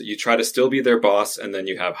You try to still be their boss, and then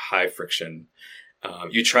you have high friction.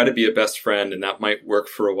 You try to be a best friend, and that might work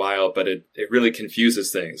for a while, but it really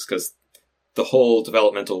confuses things because the whole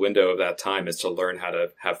developmental window of that time is to learn how to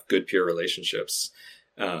have good peer relationships.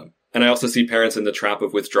 And I also see parents in the trap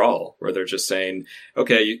of withdrawal, where they're just saying,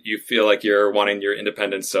 okay, you feel like you're wanting your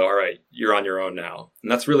independence, so all right, you're on your own now.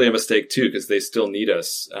 And that's really a mistake too, because they still need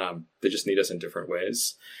us. They just need us in different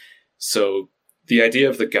ways. So the idea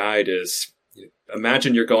of the guide is,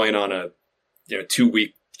 imagine you're going on a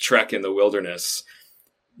 2-week trek in the wilderness.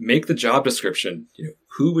 Make the job description.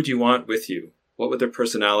 Who would you want with you? What would their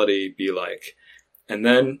personality be like? And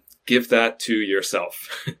then give that to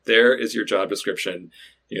yourself. There is your job description.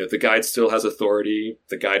 The guide still has authority.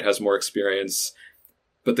 The guide has more experience.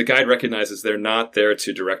 But the guide recognizes they're not there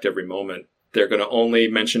to direct every moment. They're going to only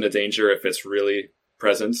mention a danger if it's really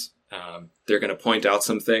present. They're going to point out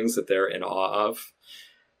some things that they're in awe of.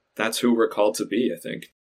 That's who we're called to be, I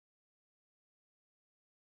think.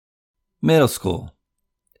 Middle school.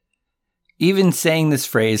 Even saying this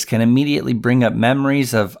phrase can immediately bring up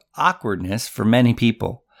memories of awkwardness for many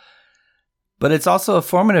people. But it's also a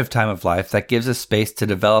formative time of life that gives us space to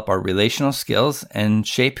develop our relational skills and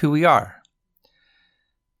shape who we are.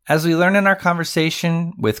 As we learn in our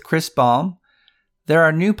conversation with Chris Balm, there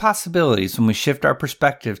are new possibilities when we shift our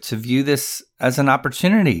perspective to view this as an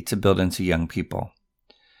opportunity to build into young people.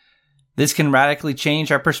 This can radically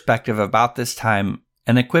change our perspective about this time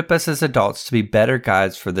and equip us as adults to be better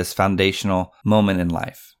guides for this foundational moment in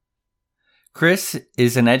life. Chris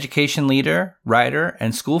is an education leader, writer,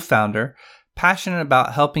 and school founder passionate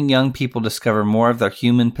about helping young people discover more of their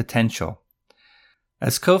human potential.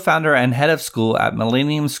 As co-founder and head of school at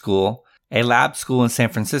Millennium School, a lab school in San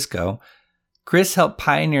Francisco, Chris helped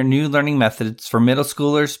pioneer new learning methods for middle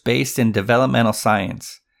schoolers based in developmental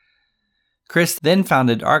science. Chris then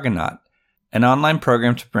founded Argonaut, an online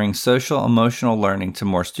program to bring social-emotional learning to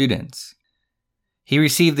more students. He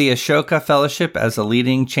received the Ashoka Fellowship as a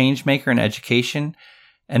leading changemaker in education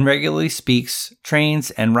and regularly speaks, trains,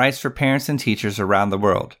 and writes for parents and teachers around the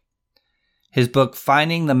world. His book,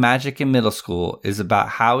 Finding the Magic in Middle School, is about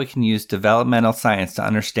how we can use developmental science to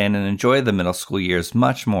understand and enjoy the middle school years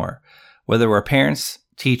much more, whether we're parents,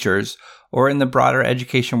 teachers, or in the broader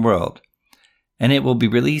education world. And it will be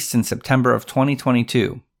released in September of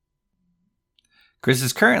 2022. Chris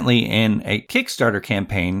is currently in a Kickstarter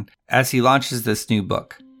campaign as he launches this new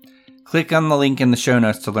book. Click on the link in the show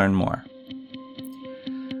notes to learn more.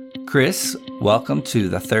 Chris, welcome to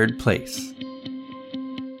The Third Place.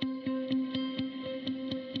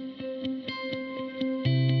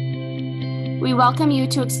 We welcome you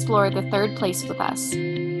to explore the third place with us.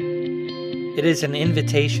 It is an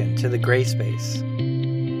invitation to the gray space,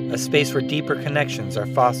 a space where deeper connections are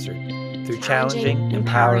fostered through challenging,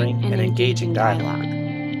 empowering, and engaging dialogue.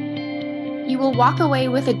 You will walk away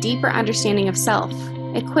with a deeper understanding of self,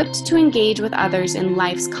 equipped to engage with others in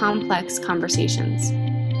life's complex conversations.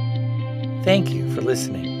 Thank you for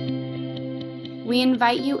listening. We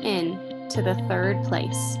invite you in to the third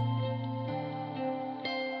place.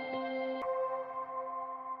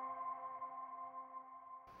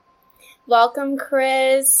 Welcome,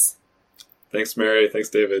 Chris. Thanks, Mary. Thanks,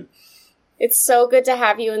 David. It's so good to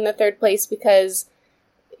have you in the third place because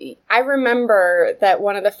I remember that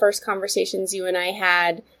one of the first conversations you and I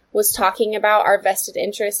had was talking about our vested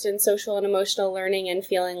interest in social and emotional learning and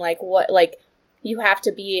feeling like you have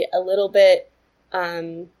to be a little bit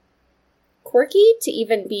quirky to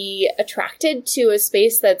even be attracted to a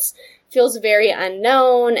space that's feels very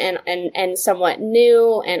unknown and somewhat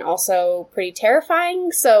new and also pretty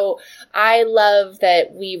terrifying. So I love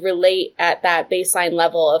that we relate at that baseline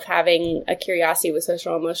level of having a curiosity with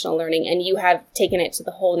social emotional learning, and you have taken it to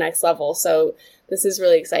the whole next level. So this is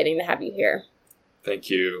really exciting to have you here. Thank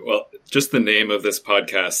you. Well, just the name of this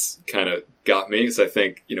podcast kind of got me because I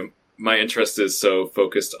think, my interest is so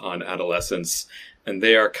focused on adolescents, and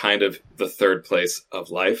they are kind of the third place of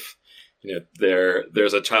life.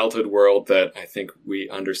 There's a childhood world that I think we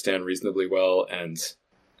understand reasonably well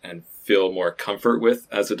and feel more comfort with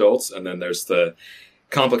as adults. And then there's the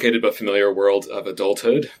complicated but familiar world of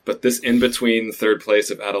adulthood. But this in-between third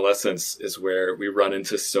place of adolescence is where we run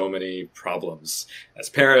into so many problems as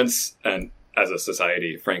parents and as a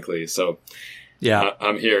society, frankly. So yeah,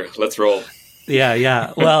 I'm here. Let's roll.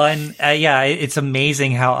 Yeah. Well, and it's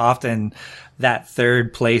amazing how often that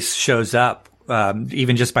third place shows up.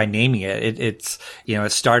 Even just by naming it, it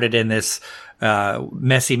started in this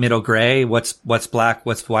messy middle gray. What's black,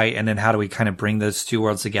 what's white, and then how do we kind of bring those two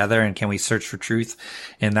worlds together? And can we search for truth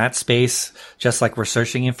in that space, just like we're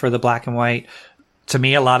searching for the black and white? to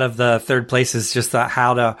me, a lot of the third place is just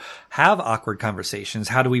how to have awkward conversations.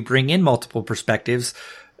 How do we bring in multiple perspectives,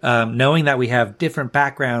 knowing that we have different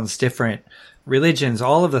backgrounds, different religions,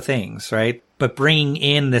 all of the things, right? But bringing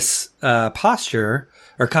in this posture,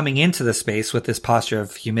 or coming into the space with this posture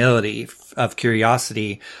of humility, of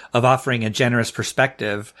curiosity, of offering a generous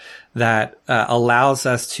perspective that allows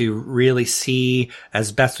us to really see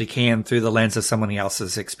as best we can through the lens of someone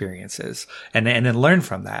else's experiences, and then learn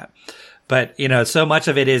from that. But, so much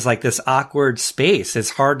of it is like this awkward space.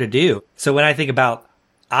 It's hard to do. So when I think about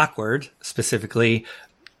awkward specifically,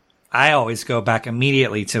 I always go back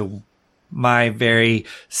immediately to my very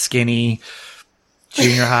skinny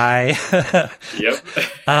junior high.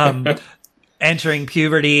 Yep. Entering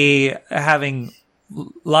puberty, having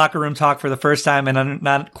locker room talk for the first time, and I'm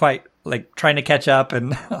not quite like trying to catch up,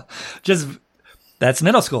 and just that's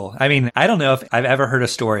middle school. I mean, I don't know if I've ever heard a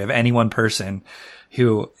story of any one person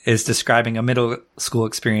who is describing a middle school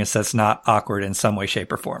experience that's not awkward in some way, shape,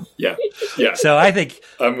 or form. Yeah. So I think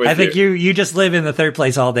you. you just live in the third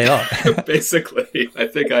place all day long. Basically, I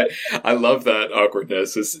think I love that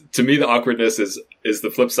awkwardness. To me, the awkwardness is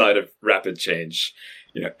the flip side of rapid change.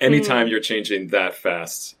 Anytime you're changing that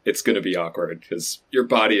fast, it's going to be awkward because your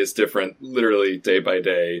body is different literally day by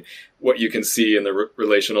day. What you can see in the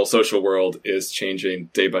relational social world is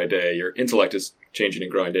changing day by day. Your intellect is changing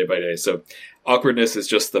and growing day by day. So awkwardness is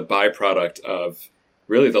just the byproduct of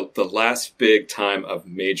really the last big time of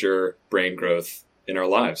major brain growth in our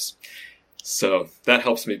lives. So that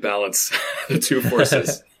helps me balance the two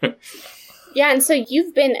forces. Yeah, and so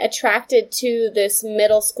you've been attracted to this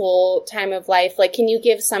middle school time of life. Like, can you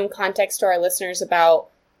give some context to our listeners about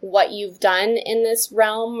what you've done in this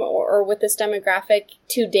realm or with this demographic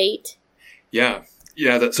to date? Yeah.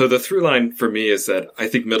 So the through line for me is that I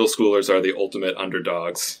think middle schoolers are the ultimate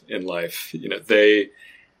underdogs in life. They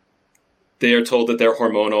are told that they're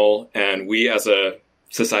hormonal, and we as a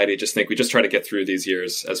society just think we just try to get through these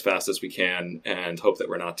years as fast as we can and hope that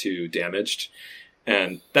we're not too damaged.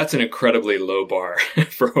 And that's an incredibly low bar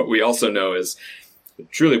for what we also know is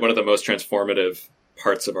truly one of the most transformative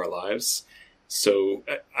parts of our lives. So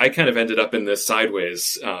I kind of ended up in this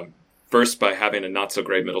sideways, first by having a not so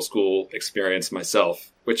great middle school experience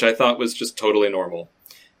myself, which I thought was just totally normal.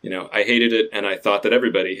 I hated it, and I thought that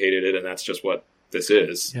everybody hated it, and that's just what this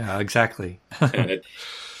is. Yeah, exactly. And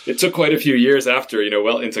it took quite a few years after,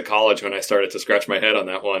 well into college, when I started to scratch my head on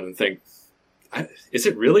that one and think, is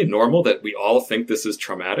it really normal that we all think this is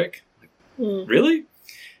traumatic? Really?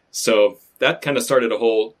 So that kind of started a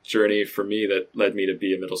whole journey for me that led me to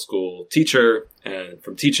be a middle school teacher. And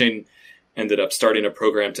from teaching, ended up starting a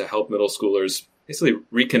program to help middle schoolers basically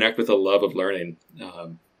reconnect with a love of learning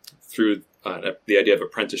through the idea of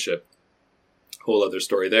apprenticeship. Whole other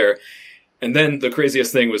story there. And then the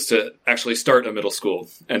craziest thing was to actually start a middle school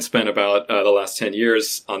and spend about the last 10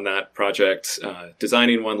 years on that project,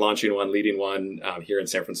 designing one, launching one, leading one here in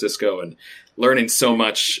San Francisco, and learning so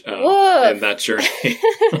much in that journey.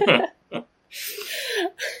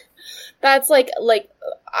 That's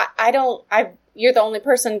you're the only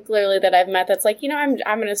person clearly that I've met that's like, I'm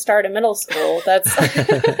going to start a middle school. That's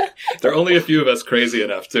there are only a few of us crazy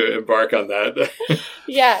enough to embark on that.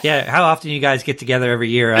 Yeah. Yeah. How often you guys get together every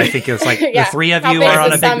year? I think it's like the three of you are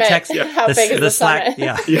on a big text. Yeah. How big is the Slack?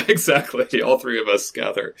 Yeah. Yeah, exactly. All three of us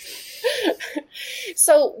gather.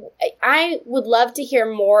 So I would love to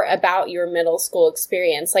hear more about your middle school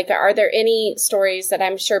experience. Like, are there any stories that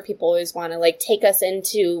I'm sure people always want to take us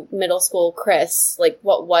into middle school, Chris? Like,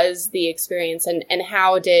 what was the experience and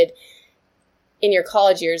how did, in your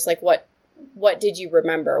college years, what did you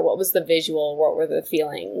remember? What was the visual? What were the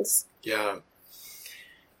feelings? Yeah.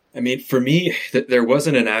 I mean, for me, there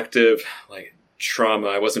wasn't an active trauma.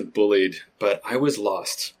 I wasn't bullied, but I was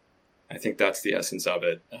lost. I think that's the essence of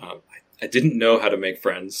it. I didn't know how to make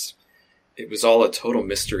friends. It was all a total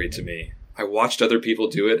mystery to me. I watched other people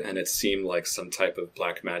do it, and it seemed like some type of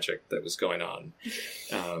black magic that was going on.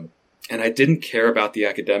 And I didn't care about the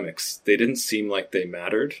academics. They didn't seem like they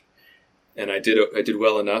mattered. And I did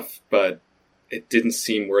well enough, but it didn't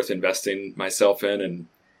seem worth investing myself in.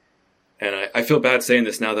 And I feel bad saying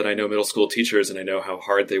this now that I know middle school teachers and I know how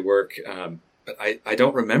hard they work. But I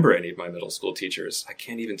don't remember any of my middle school teachers. I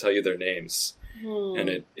can't even tell you their names.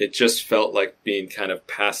 And it just felt like being kind of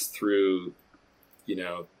passed through,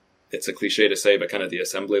 it's a cliche to say, but kind of the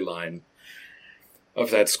assembly line of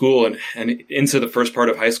that school. And into the first part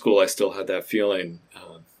of high school, I still had that feeling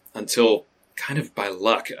until kind of by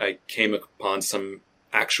luck, I came upon some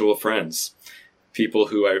actual friends, people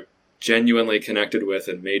who I genuinely connected with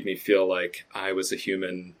and made me feel like I was a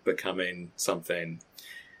human becoming something.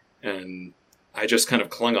 And I just kind of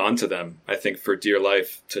clung on to them, I think, for dear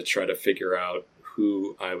life to try to figure out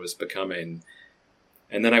who I was becoming.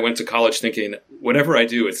 And then I went to college thinking, whatever I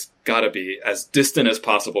do, it's got to be as distant as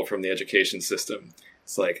possible from the education system.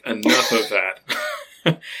 It's like, enough of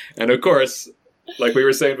that. And of course, like we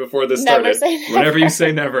were saying before this started, whenever you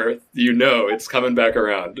say never, you know it's coming back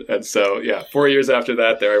around. And so, yeah, 4 years after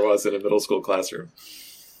that, there I was in a middle school classroom.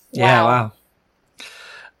 Yeah,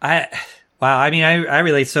 wow. I mean, I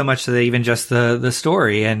relate so much to even just the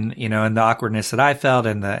story and, you know, and the awkwardness that I felt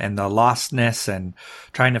and the lostness and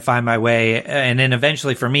trying to find my way. And then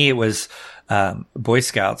eventually for me, it was, Boy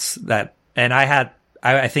Scouts and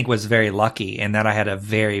I think was very lucky in that I had a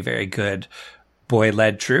very, very good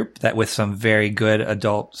boy-led troop that with some very good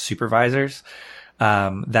adult supervisors,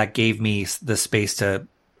 that gave me the space to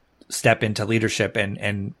step into leadership.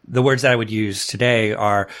 And the words that I would use today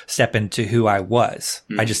are step into who I was.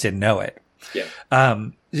 I just didn't know it. Yeah.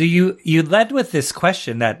 So you led with this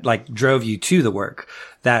question that like drove you to the work,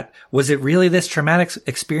 that was it really this traumatic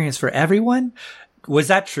experience for everyone? Was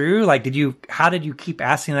that true? Like, how did you keep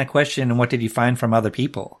asking that question and what did you find from other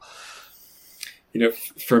people? You know,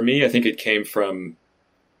 for me, I think it came from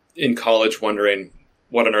in college wondering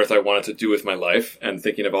what on earth I wanted to do with my life and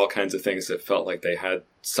thinking of all kinds of things that felt like they had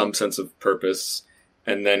some sense of purpose,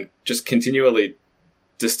 and then just continually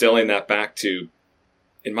distilling that back to,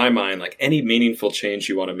 in my mind, like any meaningful change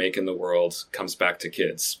you want to make in the world comes back to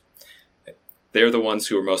kids. They're the ones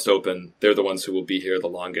who are most open. They're the ones who will be here the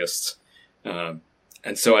longest.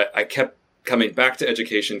 And so I kept coming back to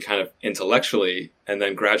education kind of intellectually, and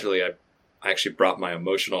then gradually I actually brought my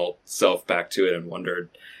emotional self back to it and wondered,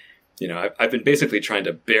 you know, I've been basically trying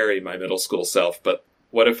to bury my middle school self, but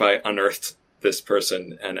what if I unearthed this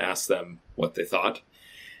person and asked them what they thought?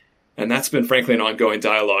 And that's been, frankly, an ongoing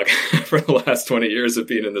dialogue for the last 20 years of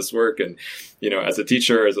being in this work. And, you know, as a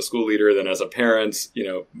teacher, as a school leader, then as a parent, you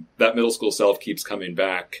know, that middle school self keeps coming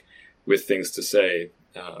back with things to say.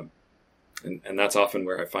 And that's often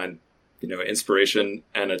where I find, you know, inspiration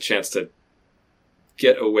and a chance to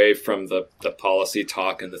get away from the policy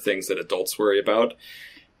talk and the things that adults worry about,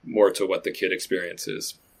 more to what the kid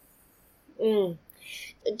experiences. Do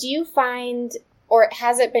you find, or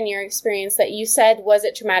has it been your experience that you said, was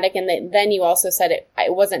it traumatic? And then you also said it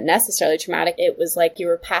wasn't necessarily traumatic. It was like you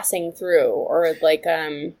were passing through, or like,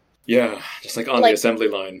 yeah, just like on the assembly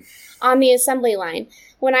line. On the assembly line.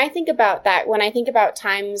 When I think about that, when I think about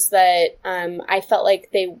times that I felt like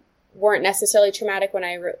they weren't necessarily traumatic when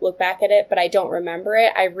I look back at it, but I don't remember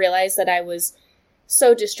it, I realized that I was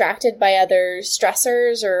so distracted by other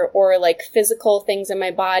stressors or like physical things in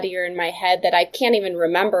my body or in my head that I can't even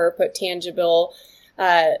remember or put tangible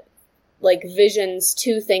like visions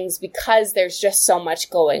to things because there's just so much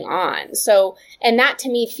going on. So, and that to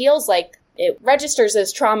me feels like it registers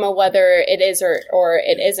as trauma, whether it is or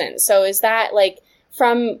it isn't. So is that like,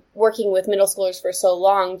 from working with middle schoolers for so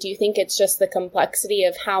long, do you think it's just the complexity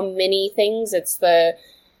of how many things? It's the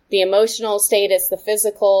emotional state, it's the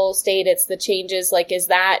physical state, it's the changes. Like, is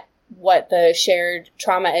that what the shared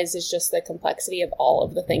trauma is just the complexity of all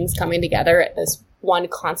of the things coming together at this one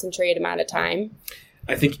concentrated amount of time?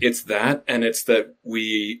 I think it's that, and it's that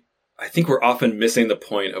I think we're often missing the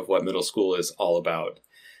point of what middle school is all about.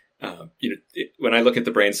 When I look at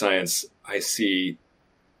the brain science, I see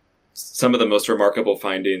some of the most remarkable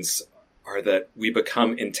findings are that we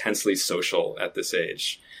become intensely social at this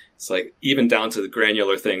age. It's like even down to the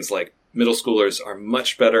granular things, like middle schoolers are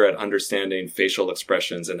much better at understanding facial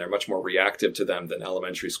expressions and they're much more reactive to them than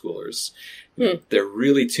elementary schoolers. They're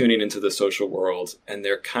really tuning into the social world, and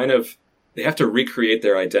they have to recreate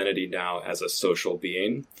their identity now as a social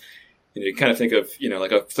being. You kind of think of,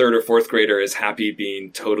 like a third or fourth grader is happy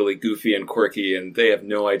being totally goofy and quirky, and they have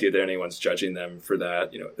no idea that anyone's judging them for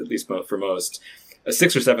that, at least for most. A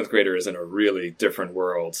sixth or seventh grader is in a really different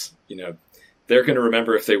world. They're going to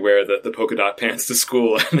remember if they wear the polka dot pants to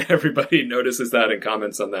school, and everybody notices that and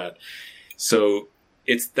comments on that. So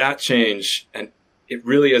it's that change, and it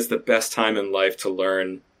really is the best time in life to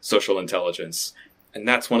learn social intelligence. And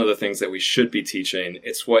that's one of the things that we should be teaching.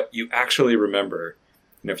 It's what you actually remember.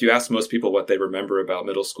 If you ask most people what they remember about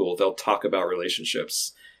middle school, they'll talk about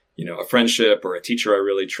relationships. A friendship or a teacher I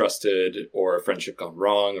really trusted, or a friendship gone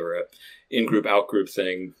wrong, or a in-group, out-group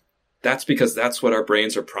thing. That's because that's what our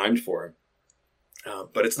brains are primed for.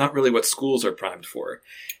 But it's not really what schools are primed for.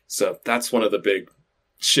 So that's one of the big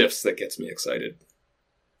shifts that gets me excited.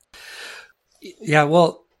 Yeah,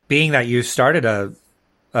 well, being that you started a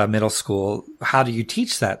middle school, how do you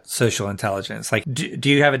teach that social intelligence? Like, do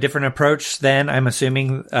you have a different approach then, I'm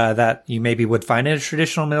assuming, that you maybe would find in a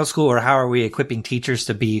traditional middle school? Or how are we equipping teachers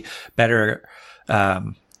to be better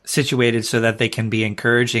situated so that they can be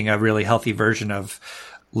encouraging a really healthy version of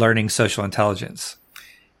learning social intelligence.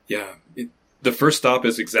 Yeah. The first stop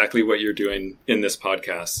is exactly what you're doing in this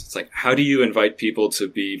podcast. It's like, how do you invite people to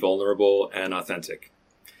be vulnerable and authentic?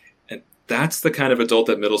 And that's the kind of adult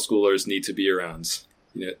that middle schoolers need to be around.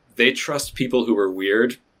 They trust people who are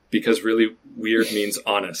weird because really weird means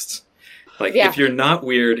honest. Like, if you're not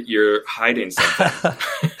weird, you're hiding something,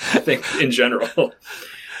 I think, in general.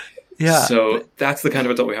 Yeah. So that's the kind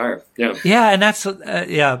of adult we hire. Yeah. Yeah. And that's,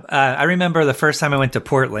 I remember the first time I went to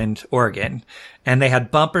Portland, Oregon, and they had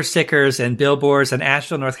bumper stickers and billboards, and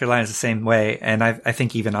Asheville, North Carolina is the same way. And I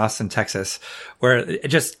think even Austin, Texas, where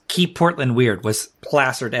just keep Portland weird was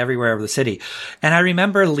plastered everywhere over the city. And I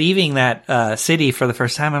remember leaving that city for the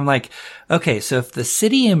first time. I'm like, okay, so if the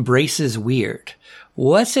city embraces weird,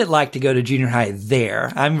 what's it like to go to junior high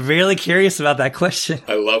there? I'm really curious about that question.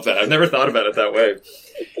 I love that. I've never thought about it that way.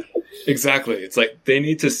 Exactly. It's like they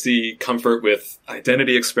need to see comfort with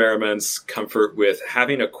identity experiments, comfort with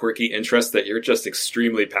having a quirky interest that you're just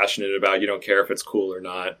extremely passionate about. You don't care if it's cool or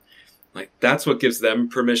not. Like, that's what gives them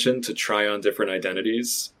permission to try on different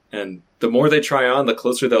identities. And the more they try on, the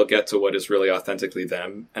closer they'll get to what is really authentically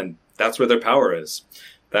them. And that's where their power is.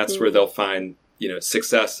 That's where they'll find,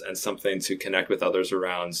 success and something to connect with others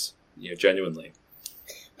around, genuinely.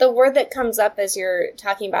 The word that comes up as you're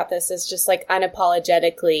talking about this is just like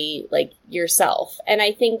unapologetically like yourself. And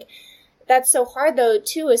I think that's so hard though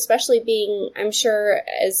too, especially being, I'm sure,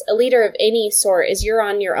 as a leader of any sort, is you're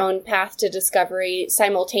on your own path to discovery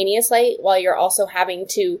simultaneously while you're also having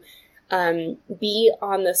to be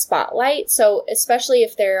on the spotlight. So especially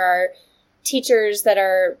if there are teachers that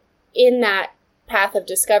are in that path of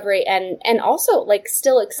discovery and also like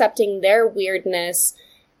still accepting their weirdness,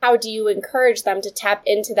 how do you encourage them to tap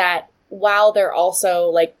into that while they're also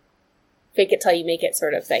like fake it till you make it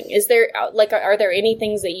sort of thing? Is there like, are there any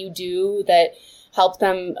things that you do that help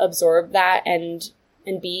them absorb that and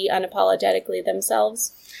be unapologetically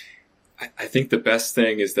themselves? I think the best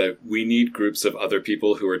thing is that we need groups of other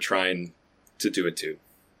people who are trying to do it too.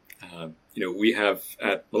 We have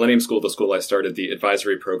at Millennium School, the school I started, the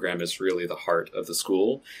advisory program is really the heart of the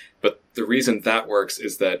school. But the reason that works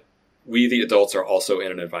is that we, the adults, are also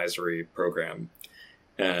in an advisory program.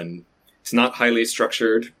 And it's not highly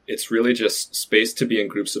structured. It's really just space to be in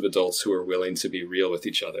groups of adults who are willing to be real with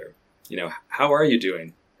each other. How are you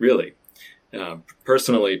doing? Really?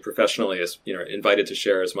 Personally, professionally, as invited to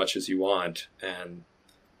share as much as you want. And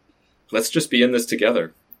let's just be in this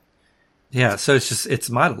together. Yeah. So it's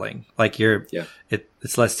modeling. Like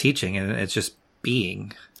it's less teaching and it's just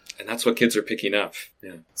being. And that's what kids are picking up.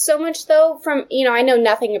 Yeah. So much, though, from, I know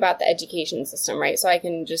nothing about the education system, right? So I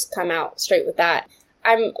can just come out straight with that.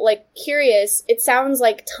 I'm, curious. It sounds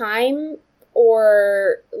like time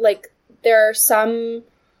or, there are some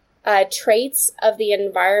traits of the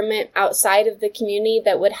environment outside of the community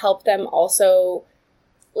that would help them also.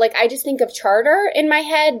 I just think of charter in my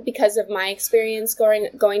head because of my experience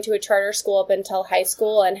going to a charter school up until high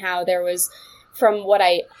school and how there was, from what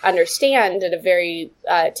I understand at a very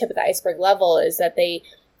tip of the iceberg level, is that they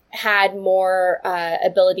had more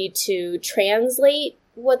ability to translate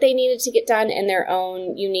what they needed to get done in their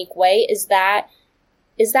own unique way. Is that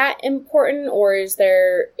important, or is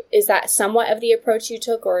that somewhat of the approach you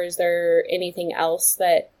took, or is there anything else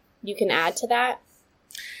that you can add to that?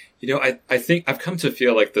 I think I've come to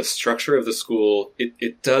feel like the structure of the school,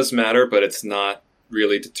 it does matter, but it's not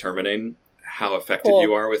really determining how effective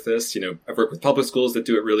you are with this. I've worked with public schools that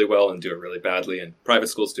do it really well and do it really badly, and private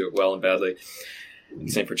schools do it well and badly.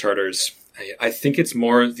 And same for charters. I think it's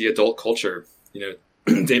more the adult culture.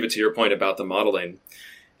 David, to your point about the modeling,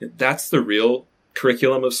 that's the real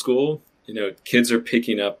curriculum of school. Kids are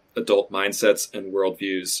picking up adult mindsets and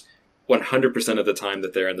worldviews 100% of the time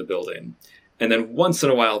that they're in the building. And then once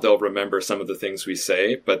in a while, they'll remember some of the things we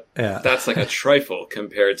say, but that's like a trifle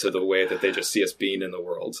compared to the way that they just see us being in the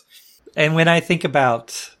world. And when I think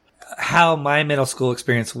about how my middle school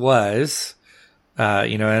experience was,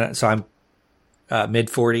 and so I'm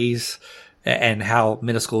mid-40s, and how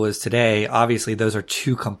middle school is today, obviously those are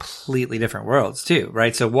two completely different worlds too,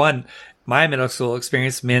 right? So my middle school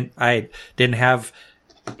experience meant I didn't have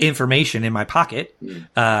information in my pocket.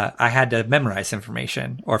 I had to memorize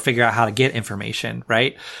information or figure out how to get information,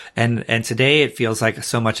 right? And today it feels like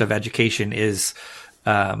so much of education is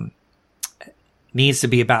needs to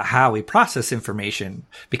be about how we process information,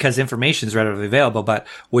 because information is readily available, but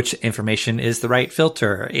which information is the right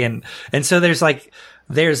filter? And so there's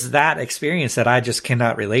that experience that I just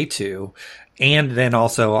cannot relate to. And then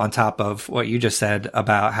also on top of what you just said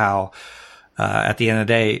about how, at the end of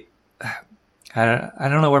the day, I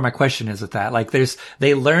don't know where my question is with that. Like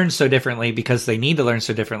they learn so differently because they need to learn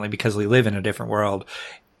so differently because we live in a different world.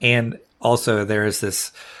 And also there is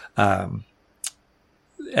this, at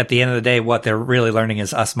the end of the day, what they're really learning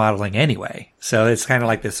is us modeling anyway. So it's kind of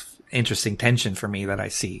like this interesting tension for me that I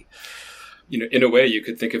see. In a way, you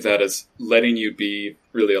could think of that as letting you be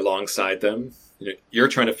really alongside them. You're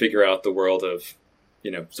trying to figure out the world of,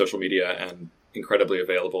 social media and incredibly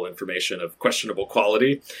available information of questionable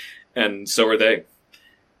quality. And so are they.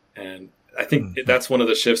 And I think that's one of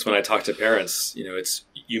the shifts when I talk to parents.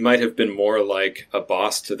 You might have been more like a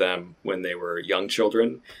boss to them when they were young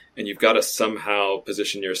children, and you've got to somehow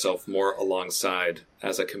position yourself more alongside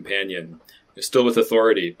as a companion. You're still with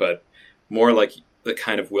authority, but more like the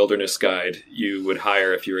kind of wilderness guide you would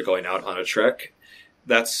hire if you were going out on a trek.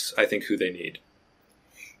 That's, I think, who they need.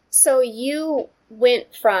 So you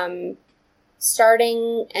went from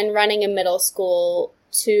starting and running a middle school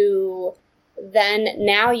to then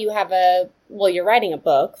now you have you're writing a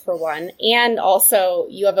book for one, and also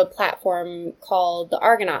you have a platform called the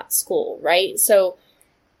Argonaut School, right? So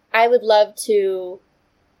I would love to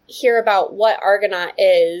hear about what Argonaut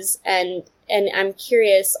is, and I'm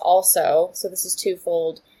curious also, so this is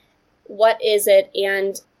twofold, what is it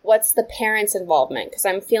and what's the parents' involvement? Because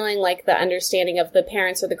I'm feeling like the understanding of the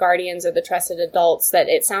parents or the guardians or the trusted adults, that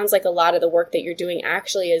it sounds like a lot of the work that you're doing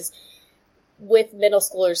actually is with middle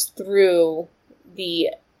schoolers through the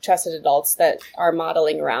trusted adults that are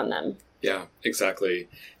modeling around them. Yeah, exactly.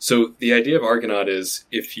 So the idea of Argonaut is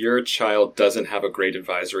if your child doesn't have a great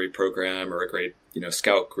advisory program or a great,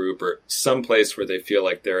 scout group or some place where they feel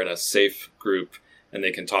like they're in a safe group and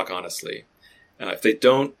they can talk honestly. If they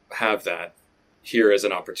don't have that, here is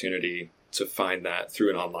an opportunity to find that through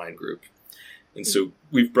an online group. And so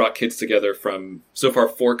we've brought kids together from so far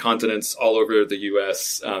 4 continents all over the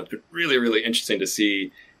U.S. It's been really, really interesting to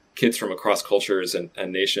see kids from across cultures and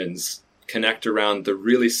nations connect around the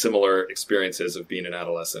really similar experiences of being an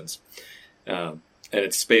adolescent. And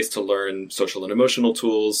it's space to learn social and emotional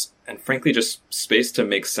tools, and frankly, just space to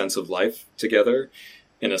make sense of life together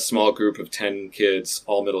in a small group of 10 kids,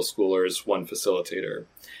 all middle schoolers, one facilitator.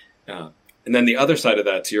 And then the other side of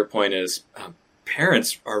that, to your point, is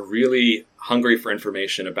parents are really hungry for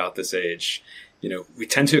information about this age. We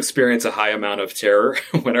tend to experience a high amount of terror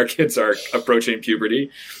when our kids are approaching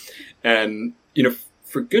puberty. And,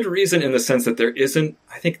 for good reason, in the sense that there isn't,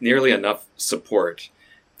 I think, nearly enough support.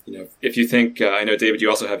 If you think, I know, David, you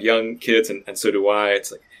also have young kids, and so do I.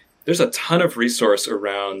 It's like there's a ton of resource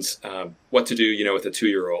around what to do, with a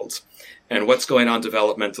 2-year-old and what's going on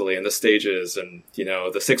developmentally and the stages and, the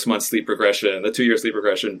 6-month sleep regression, the 2-year sleep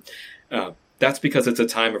regression. That's because it's a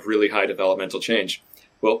time of really high developmental change.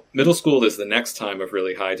 Well, middle school is the next time of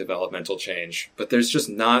really high developmental change, but there's just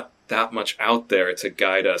not that much out there to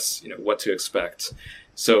guide us, what to expect.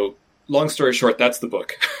 So long story short, that's the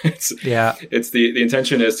book. It's the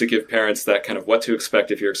intention is to give parents that kind of what to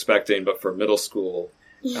expect if you're expecting, but for middle school,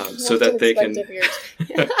 so that they can.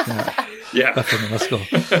 Yeah. For middle school.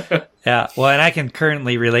 Yeah. Well, and I can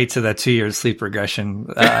currently relate to the 2-year sleep regression.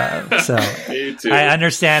 So Me too. I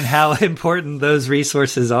understand how important those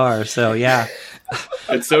resources are. So yeah.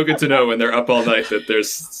 It's so good to know when they're up all night that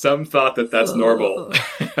there's some thought that that's normal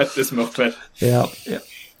at this moment. Yeah.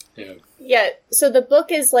 Yeah. So the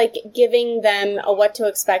book is like giving them a what to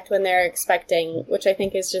expect when they're expecting, which I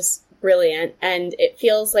think is just brilliant. And it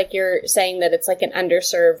feels like you're saying that it's like an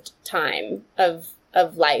underserved time of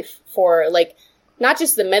life for like not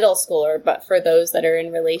just the middle schooler, but for those that are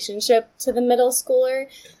in relationship to the middle schooler.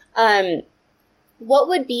 What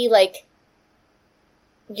would be like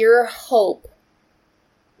your hope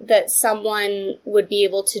that someone would be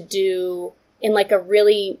able to do in like a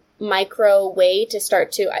really micro way to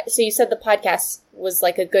start to, so you said the podcast was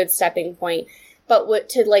like a good stepping point, but what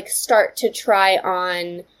to like start to try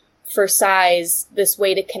on for size this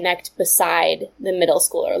way to connect beside the middle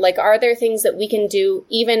schooler? Like, are there things that we can do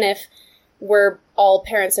even if we're all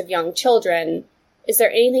parents of young children? Is there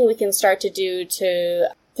anything we can start to do to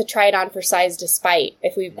try it on for size despite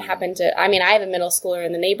if we happen to, I mean, I have a middle schooler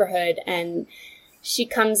in the neighborhood and she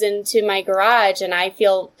comes into my garage and I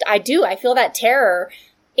feel that terror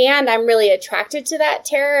and I'm really attracted to that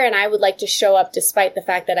terror and I would like to show up despite the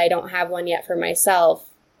fact that I don't have one yet for myself.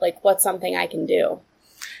 Like, what's something I can do?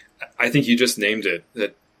 I think you just named it,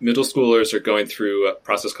 that middle schoolers are going through a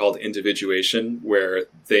process called individuation where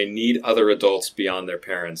they need other adults beyond their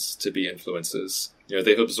parents to be influences.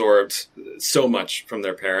 They've absorbed so much from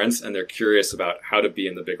their parents and they're curious about how to be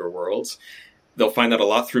in the bigger world. They'll find that a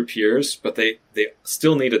lot through peers, but they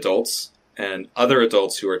still need adults. and other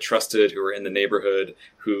adults who are trusted, who are in the neighborhood,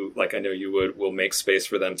 who, like I know you would, will make space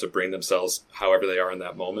for them to bring themselves however they are in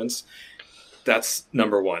that moment. That's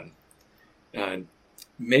number one. And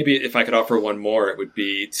maybe if I could offer one more, it would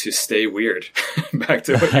be to stay weird. Back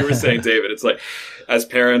to what you were saying, David. It's like, as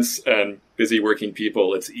parents and busy working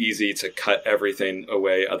people, it's easy to cut everything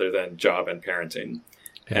away other than job and parenting.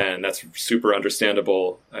 Yeah. And that's super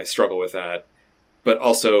understandable. I struggle with that. But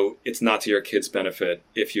also, it's not to your kids' benefit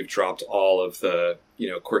if you've dropped all of the,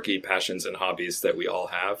 quirky passions and hobbies that we all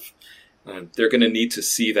have. They're going to need to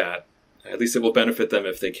see that. At least it will benefit them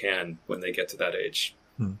if they can when they get to that age.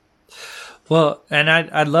 Well, and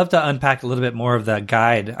I'd love to unpack a little bit more of the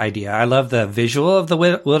guide idea. I love the visual of the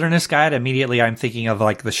wilderness guide. Immediately, I'm thinking of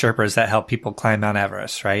like the Sherpas that help people climb Mount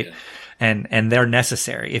Everest, right? Yeah. And they're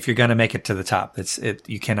necessary if you're going to make it to the top.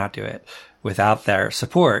 You cannot do it without their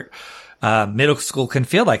support. Middle school can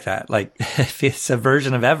feel like that. Like it's a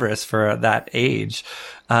version of Everest for that age.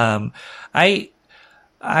 I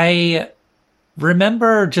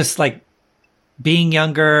remember just like being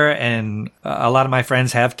younger, and a lot of my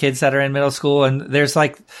friends have kids that are in middle school, and there's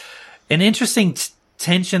like an interesting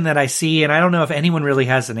tension that I see, and I don't know if anyone really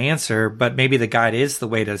has an answer, but maybe the guide is the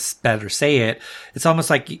way to better say it. It's almost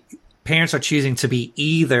like parents are choosing to be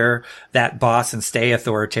either that boss and stay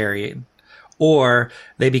authoritarian, or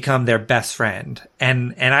they become their best friend.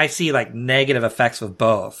 And I see like negative effects with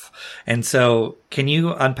both. And so can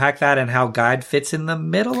you unpack that and how guide fits in the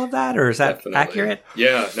middle of that? Or is that Definitely. Accurate?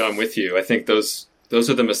 Yeah, no, I'm with you. I think those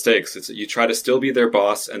are the mistakes. It's you try to still be their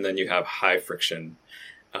boss, and then you have high friction.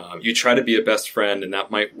 You try to be a best friend, and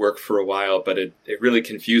that might work for a while, but it really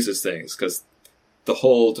confuses things, because the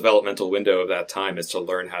whole developmental window of that time is to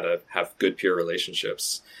learn how to have good peer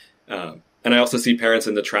relationships. And I also see parents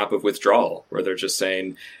in the trap of withdrawal, where they're just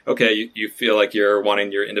saying, okay, you feel like you're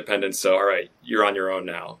wanting your independence, so all right, you're on your own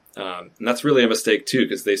now. And that's really a mistake too,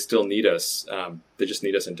 because they still need us. They just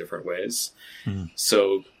need us in different ways. Mm.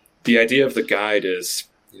 So the idea of the guide is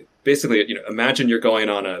basically, imagine you're going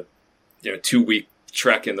on a 2-week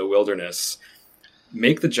trek in the wilderness.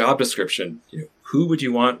 Make the job description. Who would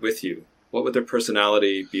you want with you? What would their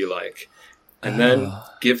personality be like? And then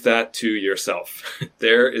give that to yourself.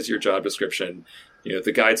 There is your job description.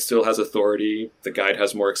 The guide still has authority. The guide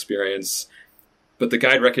has more experience. But the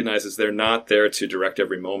guide recognizes they're not there to direct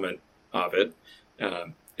every moment of it.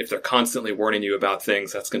 If they're constantly warning you about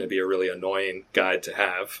things, that's going to be a really annoying guide to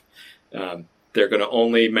have. They're going to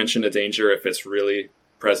only mention a danger if it's really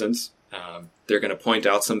present. They're going to point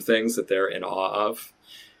out some things that they're in awe of.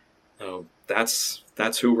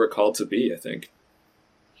 That's who we're called to be, I think.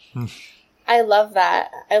 I love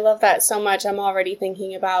that. I love that so much. I'm already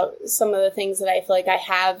thinking about some of the things that I feel like I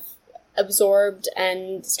have absorbed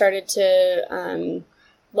and started to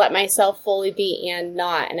let myself fully be and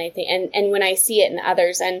not. And I think, and when I see it in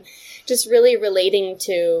others, and just really relating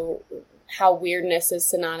to how weirdness is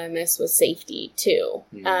synonymous with safety too.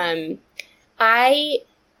 Mm. I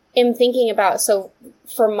am thinking about, so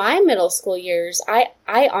for my middle school years, I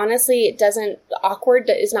honestly, awkward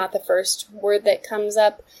is not the first word that comes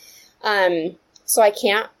up. So I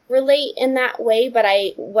can't relate in that way, but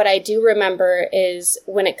what I do remember is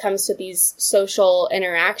when it comes to these social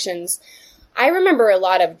interactions, I remember a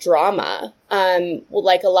lot of drama,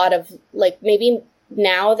 like a lot of, like, maybe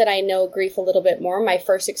now that I know grief a little bit more, my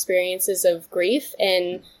first experiences of grief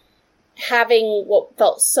and having what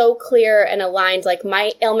felt so clear and aligned, like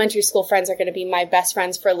my elementary school friends are going to be my best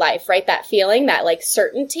friends for life, right? That feeling, that like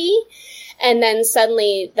certainty. And then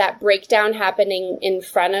suddenly that breakdown happening in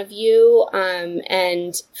front of you,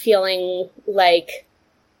 and feeling like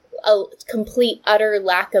a complete, utter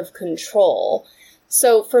lack of control.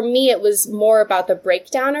 So for me, it was more about the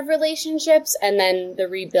breakdown of relationships and then the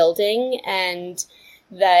rebuilding. And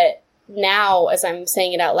that now, as I'm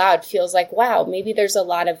saying it out loud, feels like, wow, maybe there's a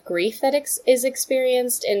lot of grief that is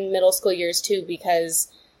experienced in middle school years too,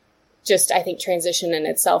 because just, I think transition in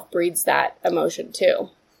itself breeds that emotion too.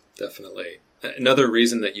 Definitely. Another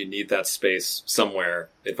reason that you need that space somewhere,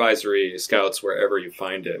 advisory, scouts, wherever you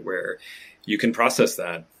find it, where you can process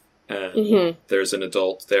that. And there's an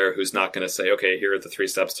adult there who's not going to say, okay, here are the 3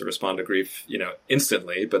 steps to respond to grief,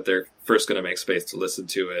 instantly, but they're first going to make space to listen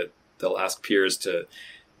to it. They'll ask peers to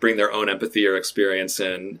bring their own empathy or experience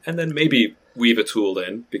in, and then maybe weave a tool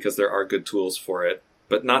in, because there are good tools for it,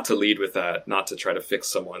 but not to lead with that, not to try to fix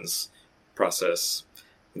someone's process.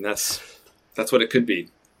 And that's what it could be.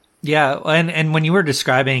 Yeah, and when you were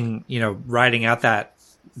describing, writing out that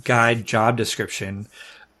guide job description,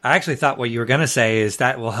 I actually thought what you were going to say is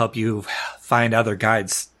that will help you find other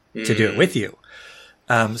guides to do it with you.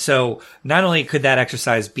 So not only could that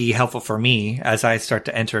exercise be helpful for me as I start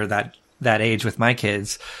to enter that that age with my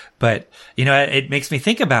kids. But, it makes me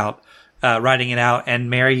think about writing it out. And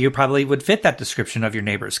Mary, you probably would fit that description of your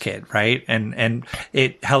neighbor's kid, right? And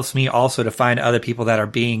it helps me also to find other people that are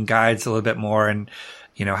being guides a little bit more. And,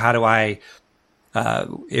 how do I,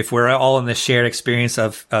 if we're all in this shared experience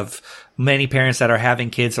of many parents that are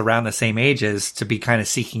having kids around the same ages, to be kind of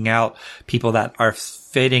seeking out people that are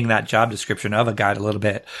fitting that job description of a guide a little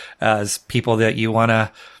bit as people that you want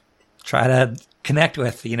to try to connect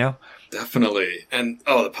with, Definitely. And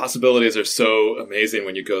the possibilities are so amazing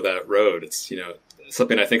when you go that road. It's,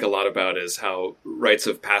 something I think a lot about is how rites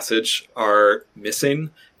of passage are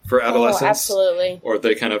missing for adolescents. Oh, absolutely. Or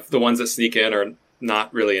the ones that sneak in are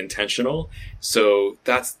not really intentional. So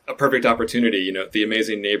that's a perfect opportunity. The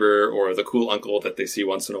amazing neighbor or the cool uncle that they see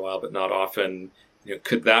once in a while, but not often,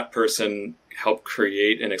 could that person help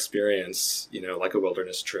create an experience, like a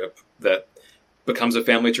wilderness trip that becomes a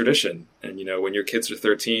family tradition? And, when your kids are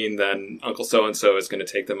 13, then Uncle so-and-so is going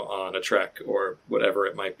to take them on a trek or whatever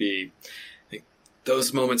it might be. I think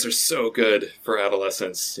those moments are so good for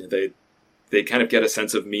adolescents. They kind of get a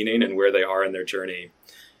sense of meaning and where they are in their journey.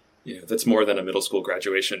 That's more than a middle school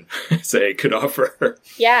graduation, say, could offer.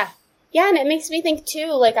 Yeah. Yeah, and it makes me think,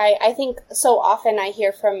 too, like, I think so often I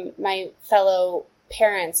hear from my fellow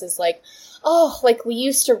parents is like, oh, like, we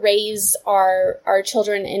used to raise our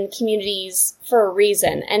children in communities for a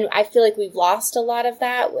reason. And I feel like we've lost a lot of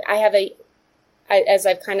that. As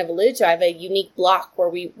I've kind of alluded to, I have a unique block where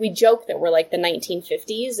we joke that we're like the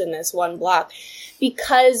 1950s in this one block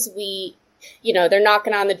because they're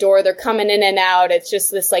knocking on the door, they're coming in and out. It's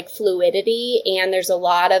just this like fluidity. And there's a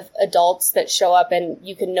lot of adults that show up and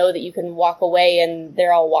you can know that you can walk away and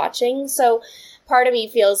they're all watching. So part of me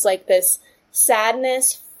feels like this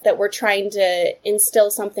sadness that we're trying to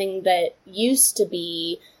instill something that used to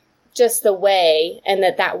be just the way, and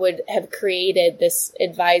that would have created this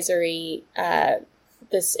advisory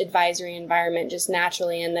environment just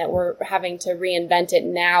naturally, and that we're having to reinvent it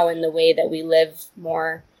now in the way that we live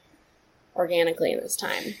more organically in this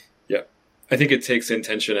time. Yeah. I think it takes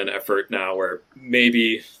intention and effort now where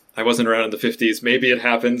maybe I wasn't around in the 50s. Maybe it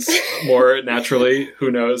happens more naturally. Who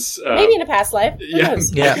knows? Maybe in a past life. Who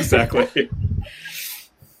knows? Yeah, exactly.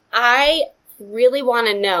 I really want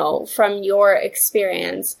to know from your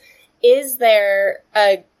experience, is there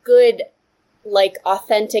a good, like,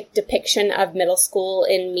 authentic depiction of middle school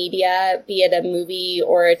in media, be it a movie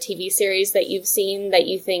or a TV series that you've seen that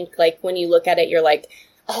you think, like, when you look at it, you're like,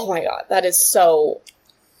 oh my God, that is so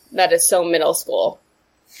middle school?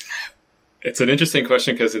 It's an interesting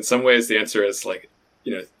question because in some ways the answer is like,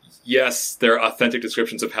 yes, there are authentic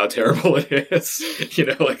descriptions of how terrible it is.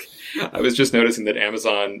 Like I was just noticing that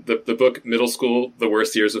Amazon, the book Middle School, The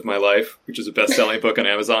Worst Years of My Life, which is a best-selling book on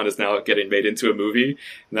Amazon, is now getting made into a movie.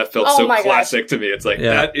 And that felt so classic to me. It's like,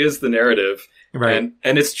 that is the narrative. Right.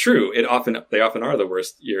 And it's true. They often are the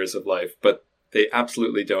worst years of life, but they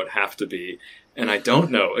absolutely don't have to be. And I don't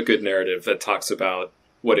know a good narrative that talks about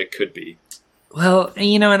what it could be. Well,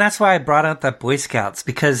 and that's why I brought up that Boy Scouts,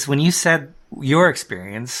 because when you said your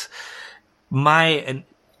experience,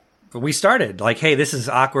 we started like, hey, this is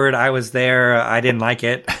awkward. I was there. I didn't like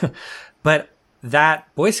it. But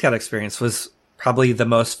that Boy Scout experience was probably the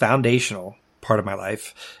most foundational part of my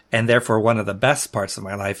life, and therefore one of the best parts of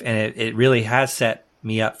my life. And it really has set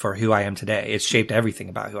me up for who I am today. It's shaped everything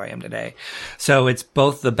about who I am today. So it's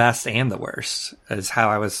both the best and the worst, is how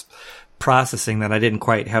I was processing that I didn't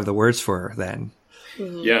quite have the words for then.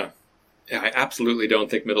 Mm-hmm. Yeah, I absolutely don't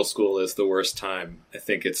think middle school is the worst time. I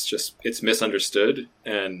think it's misunderstood,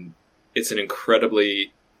 and it's an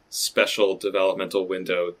incredibly special developmental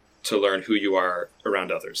window to learn who you are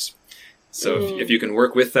around others. So if you can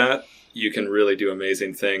work with that, you can really do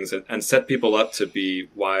amazing things and set people up to be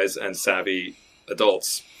wise and savvy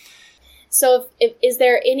adults. So is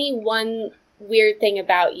there any one weird thing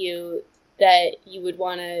about you that you would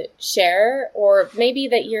want to share, or maybe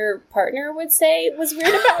that your partner would say was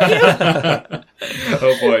weird about you?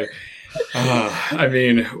 Oh boy. I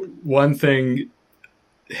mean, one thing,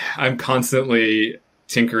 I'm constantly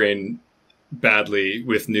tinkering badly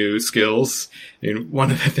with new skills. I mean, one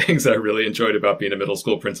of the things I really enjoyed about being a middle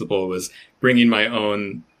school principal was bringing my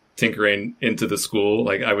own tinkering into the school.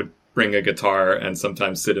 Like I would bring a guitar and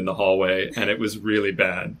sometimes sit in the hallway, and it was really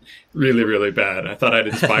bad. Really, really bad. I thought I'd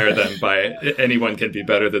inspire them by anyone can be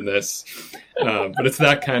better than this. But it's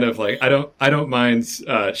that kind of like, I don't mind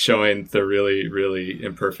showing the really, really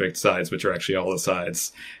imperfect sides, which are actually all the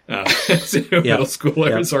sides, to middle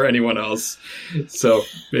schoolers or anyone else. So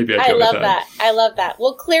maybe I love that. I love that.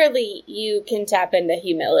 Well, clearly you can tap into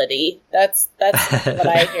humility. That's what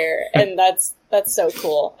I hear. And that's so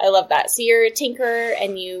cool. I love that. So you're a tinkerer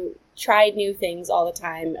and you tried new things all the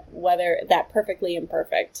time, whether that perfectly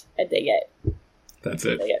imperfect. I dig it. That's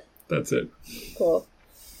it. That's it. Cool.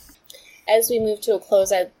 As we move to a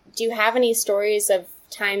close, do you have any stories of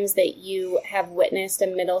times that you have witnessed a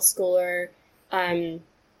middle schooler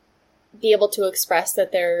be able to express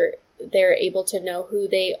that they're able to know who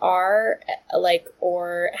they are, like,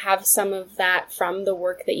 or have some of that from the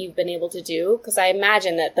work that you've been able to do? Because I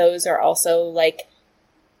imagine that those are also, like,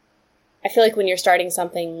 I feel like when you're starting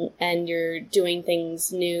something and you're doing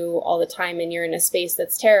things new all the time and you're in a space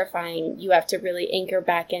that's terrifying, you have to really anchor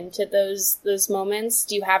back into those moments.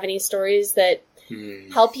 Do you have any stories that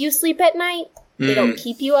help you sleep at night? They don't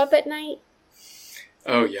keep you up at night?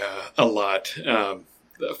 Oh, yeah, a lot.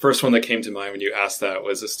 The first one that came to mind when you asked that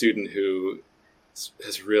was a student who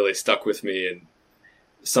has really stuck with me, and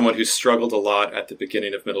someone who struggled a lot at the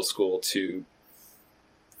beginning of middle school to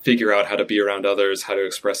figure out how to be around others, how to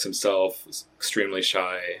express himself, was extremely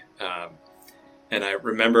shy. And I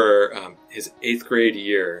remember his 8th grade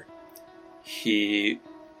year, he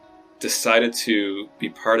decided to be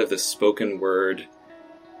part of this spoken word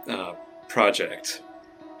project.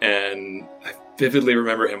 And I vividly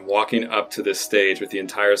remember him walking up to this stage with the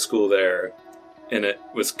entire school there, and it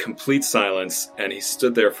was complete silence, and he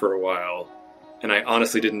stood there for a while. And I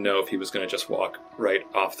honestly didn't know if he was going to just walk right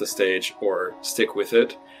off the stage or stick with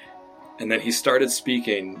it. And then he started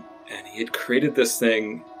speaking, and he had created this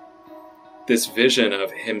thing, this vision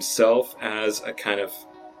of himself as a kind of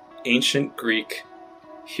ancient Greek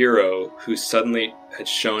hero who suddenly had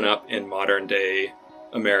shown up in modern day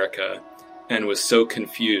America and was so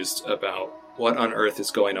confused about what on earth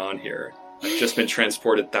is going on here. I've just been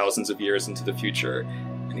transported thousands of years into the future.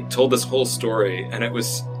 And he told this whole story, and it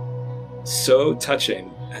was so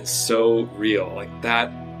touching and so real. Like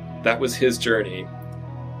that was his journey.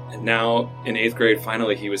 And now in 8th grade,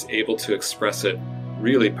 finally, he was able to express it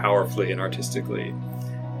really powerfully and artistically.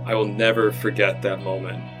 I will never forget that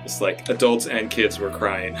moment. It's like adults and kids were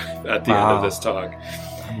crying at the end of this talk.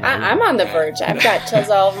 I'm on the verge. I've got chills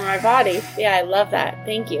all over my body. Yeah, I love that.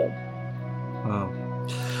 Thank you.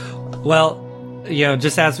 Well,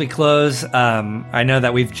 just as we close, I know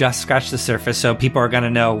that we've just scratched the surface, so people are going to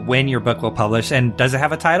know when your book will publish. And does it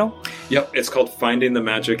have a title? Yep, it's called Finding the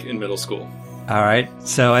Magic in Middle School. All right.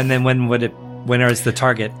 So, and then when is the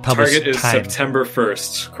target published? Target is time? September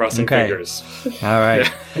 1st. Crossing fingers. All right.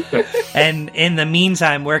 And in the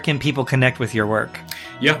meantime, where can people connect with your work?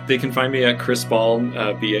 Yeah, they can find me at Chris Balme,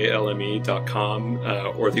 BALME.com,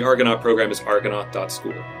 or the Argonaut program is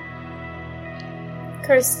argonaut.school.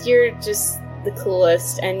 Chris, you're just the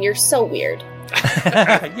coolest, and you're so weird.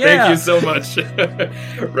 Thank you so much.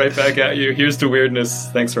 Right back at you. Here's to weirdness.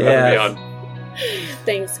 Thanks for having me on.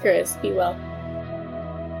 Thanks, Chris. Be well.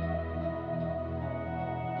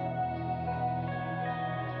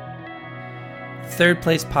 Third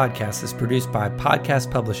Place Podcast is produced by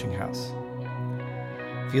Podcast Publishing House.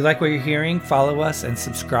 If you like what you're hearing, follow us and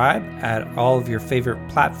subscribe at all of your favorite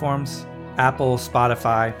platforms, Apple,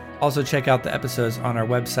 Spotify. Also check out the episodes on our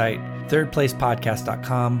website,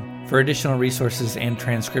 thirdplacepodcast.com, for additional resources and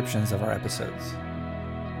transcriptions of our episodes.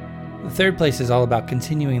 The Third Place is all about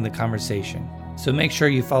continuing the conversation, so make sure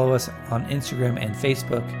you follow us on Instagram and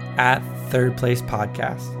Facebook at Third Place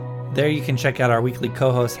Podcast. There you can check out our weekly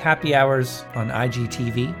co-host Happy Hours on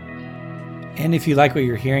IGTV. And if you like what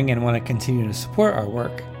you're hearing and want to continue to support our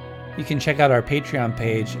work, you can check out our Patreon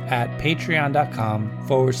page at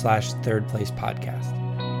patreon.com/Third Place Podcast.